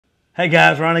Hey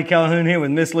guys, Ronnie Calhoun here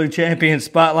with Miss Lou Champion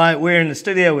Spotlight. We're in the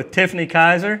studio with Tiffiany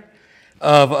Clark Kyzar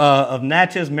of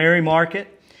Natchez MerryMarket.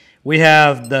 We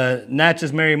have the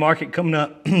Natchez MerryMarket coming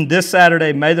up this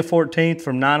Saturday, May the 14th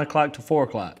from 9 o'clock to 4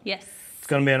 o'clock. Yes. It's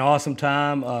going to be an awesome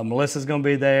time. Melissa's going to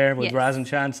be there with Yes. Rise and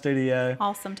Shine Studio.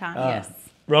 Awesome time, yes.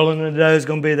 Rolling the Dough is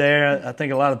going to be there. I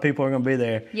think a lot of people are going to be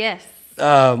there. Yes.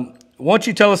 Why don't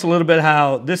you tell us a little bit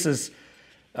how this is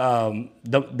the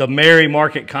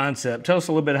MerryMarket concept. Tell us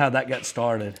a little bit how that got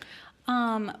started.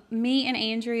 Me and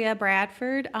Andrea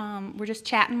Bradford were just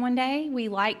chatting one day. We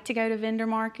like to go to vendor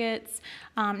markets.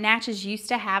 Natchez used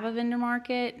to have a vendor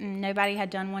market, and nobody had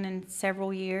done one in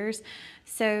several years.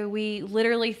 So we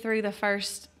literally threw the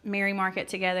first MerryMarket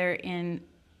together in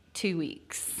 2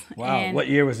 weeks. Wow. And what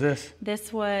year was this?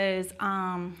 this was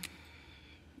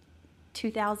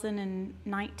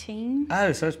 2019.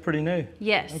 Oh, so it's pretty new.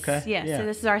 Yes. Okay. Yes. Yeah. So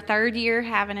this is our third year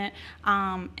having it,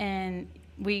 and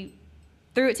we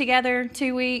threw it together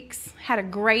 2 weeks. Had a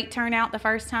great turnout the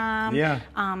first time. Yeah.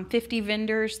 50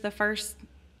 vendors the first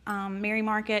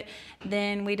MerryMarket.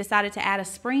 Then we decided to add a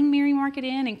spring MerryMarket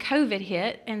in, and COVID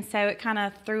hit, and so it kind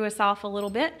of threw us off a little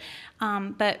bit.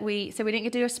 But we didn't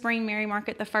get to do a spring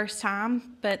MerryMarket the first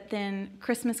time. But then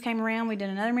Christmas came around. We did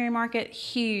another MerryMarket,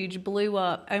 huge, blew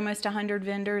up, almost 100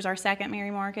 vendors. Our second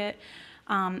MerryMarket.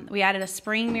 We added a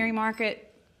spring MerryMarket,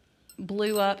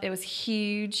 blew up. It was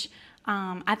huge.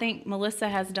 I think Melissa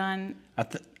has done.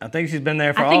 I think she's been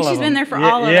there for all of them. I think she's been there for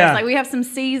all of us. Like, we have some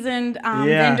seasoned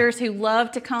vendors who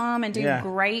love to come and do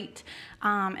great.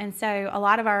 And so a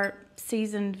lot of our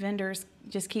seasoned vendors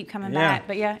just keep coming back.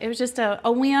 But yeah, it was just a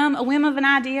whim of an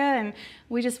idea, and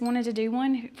we just wanted to do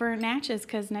one for Natchez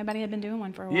because nobody had been doing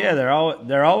one for a while. Yeah,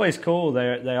 they're always cool.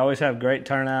 They always have great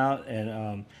turnout,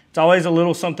 and it's always a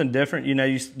little something different. You know,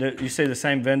 you see the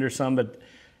same vendor some, but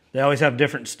they always have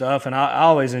different stuff, and I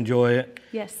always enjoy it.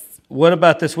 Yes. What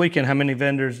about this weekend? How many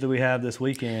vendors do we have this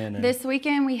weekend? This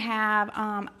weekend we have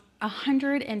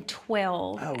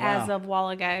 112 as of a while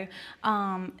ago.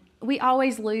 We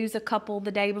always lose a couple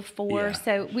the day before,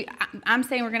 so I'm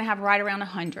saying we're going to have right around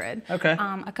 100. Okay.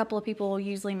 A couple of people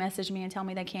usually message me and tell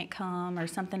me they can't come, or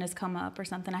something has come up or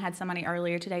something. I had somebody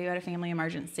earlier today who had a family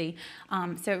emergency.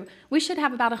 So we should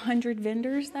have about 100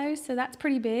 vendors though, so that's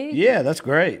pretty big. Yeah, that's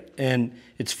great. And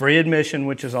it's free admission,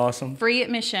 which is awesome. Free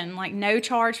admission, like no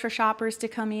charge for shoppers to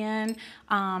come in.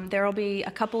 There will be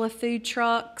a couple of food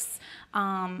trucks.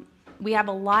 We have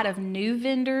a lot of new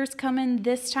vendors coming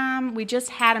this time. We just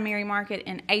had a MerryMarket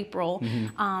in April.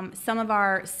 Some of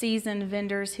our seasoned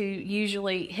vendors who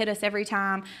usually hit us every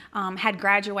time had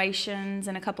graduations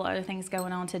and a couple of other things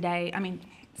going on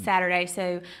Saturday.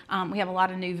 So we have a lot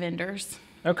of new vendors.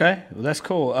 Okay, well, that's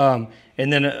cool.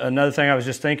 And then another thing I was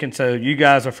just thinking, so you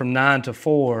guys are from 9 to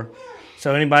 4.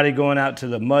 So anybody going out to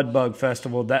the Mud Bug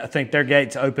Festival, I think their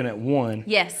gates open at 1.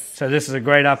 Yes. So this is a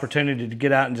great opportunity to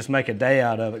get out and just make a day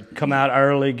out of it. Come out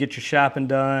early, get your shopping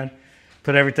done,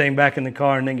 put everything back in the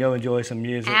car, and then go enjoy some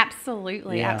music.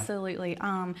 Absolutely, absolutely.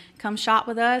 Come shop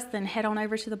with us, then head on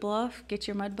over to the Bluff, get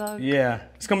your Mud Bug. Yeah,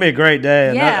 it's going to be a great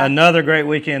day. Yeah. Another great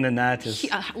weekend in Natchez.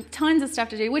 Tons of stuff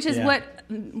to do, which is what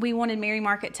we wanted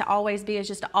MerryMarket to always be, is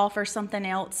just to offer something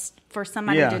else for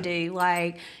somebody to do.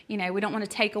 Like, you know, we don't want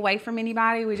to take away from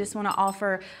anybody. We just want to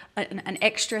offer an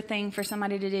extra thing for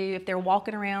somebody to do. If they're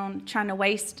walking around trying to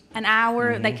waste an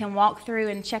hour, they can walk through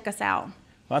and check us out.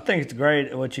 Well, I think it's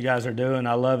great what you guys are doing.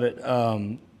 I love it.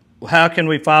 How can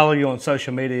we follow you on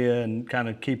social media and kind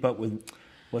of keep up with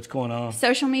what's going on?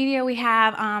 Social media, we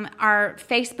have our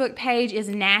Facebook page is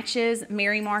Natchez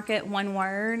MerryMarket, one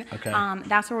word. Okay.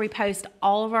 That's where we post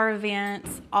all of our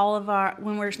events,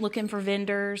 when we're looking for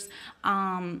vendors,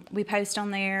 we post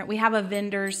on there. We have a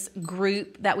vendors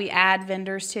group that we add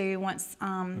vendors to once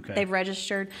they've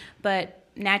registered, but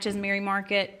Natchez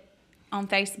MerryMarket on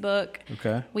Facebook.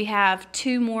 Okay. We have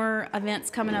 2 more events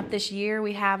coming up this year.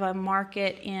 We have a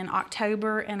market in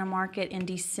October and a market in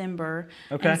December.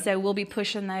 Okay. And so we'll be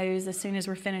pushing those as soon as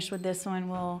we're finished with this one.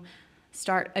 We'll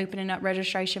start opening up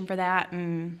registration for that,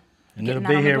 and it'll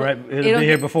be here It'll be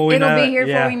here before we know it. It'll be here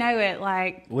before we know it.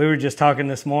 Like, we were just talking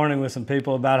this morning with some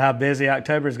people about how busy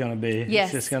October is going to be. Yes.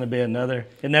 It's just going to be another.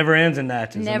 It never ends in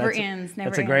Natchez. Never ends.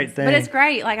 That's a great thing. But it's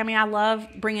great. Like, I mean, I love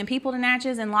bringing people to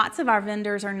Natchez, and lots of our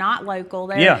vendors are not local.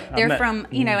 They're from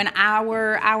an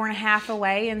hour and a half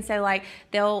away, and so like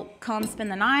they'll come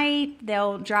spend the night.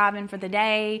 They'll drive in for the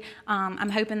day. I'm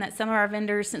hoping that some of our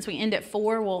vendors, since we end at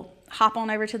 4, will hop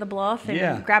on over to the Bluff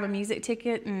and grab a music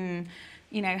ticket and,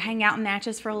 you know, hang out in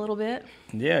Natchez for a little bit.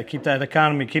 Yeah, keep that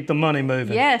economy, keep the money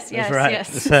moving. Yes, that's right.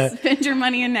 Yes. So, spend your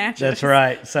money in Natchez. That's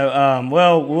right. So,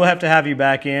 well, we'll have to have you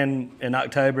back in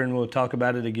October, and we'll talk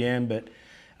about it again. But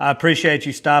I appreciate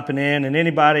you stopping in. And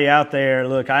anybody out there,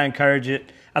 look, I encourage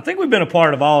it. I think we've been a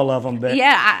part of all of them. But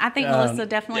yeah, I think Melissa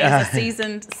definitely is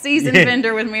a seasoned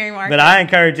vendor with MerryMarket. But I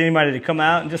encourage anybody to come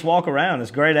out and just walk around. It's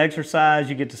great exercise.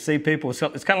 You get to see people. It's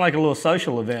kind of like a little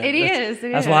social event.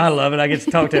 That's why I love it. I get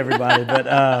to talk to everybody.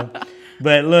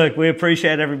 But look, we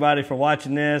appreciate everybody for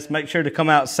watching this. Make sure to come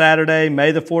out Saturday,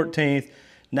 May the 14th,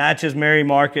 Natchez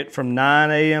MerryMarket from 9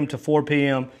 a.m. to 4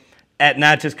 p.m. at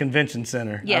Natchez Convention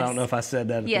Center. Yes. I don't know if I said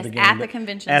that at the beginning. Yes, at the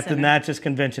convention center. At the Natchez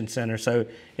Convention Center. So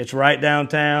it's right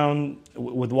downtown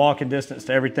with walking distance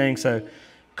to everything. So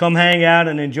come hang out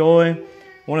and enjoy. I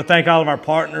want to thank all of our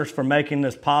partners for making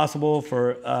this possible,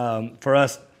 for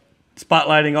us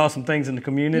spotlighting awesome things in the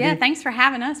community. Yeah, thanks for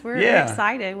having us. We're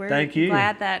excited. We're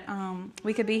glad that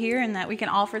we could be here and that we can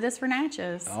offer this for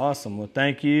Natchez. Awesome. Well,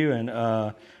 thank you. And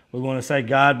we want to say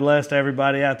God bless to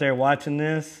everybody out there watching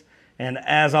this. And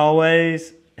as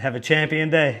always, have a champion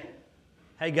day.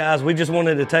 Hey guys, we just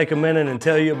wanted to take a minute and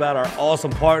tell you about our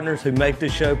awesome partners who make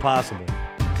this show possible.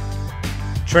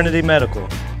 Trinity Medical,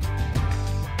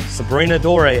 Sabrina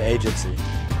Doré Agency,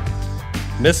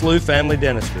 Miss Lou Family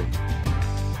Dentistry,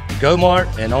 Go Mart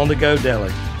and On The Go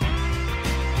Deli,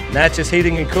 Natchez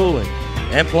Heating and Cooling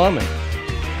and Plumbing,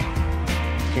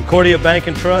 Concordia Bank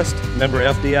and Trust, member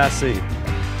FDIC,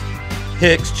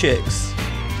 Hicks Chicks,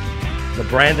 the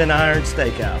Brandin Iron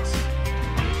Steakhouse,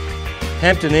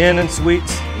 Hampton Inn and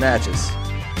Suites, Natchez,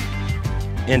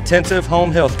 Intensive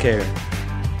Home Health Care,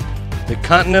 the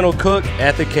Continental Cook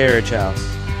at the Carriage House,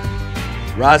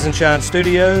 Rise and Shine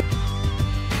Studio,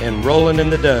 and Rolling in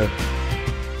the Dough.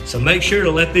 So make sure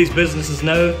to let these businesses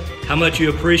know how much you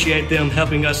appreciate them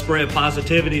helping us spread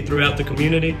positivity throughout the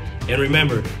community. And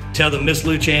remember, tell them Miss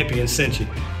Lou Champion sent you.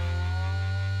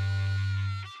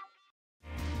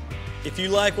 If you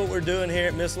like what we're doing here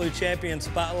at Miss Lou Champion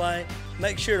Spotlight,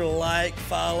 make sure to like,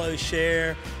 follow,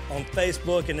 share on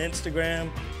Facebook and Instagram,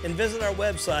 and visit our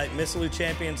website,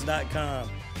 MissLouChampions.com.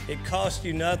 It costs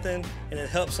you nothing, and it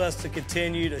helps us to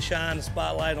continue to shine the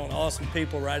spotlight on awesome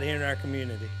people right here in our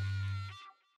community.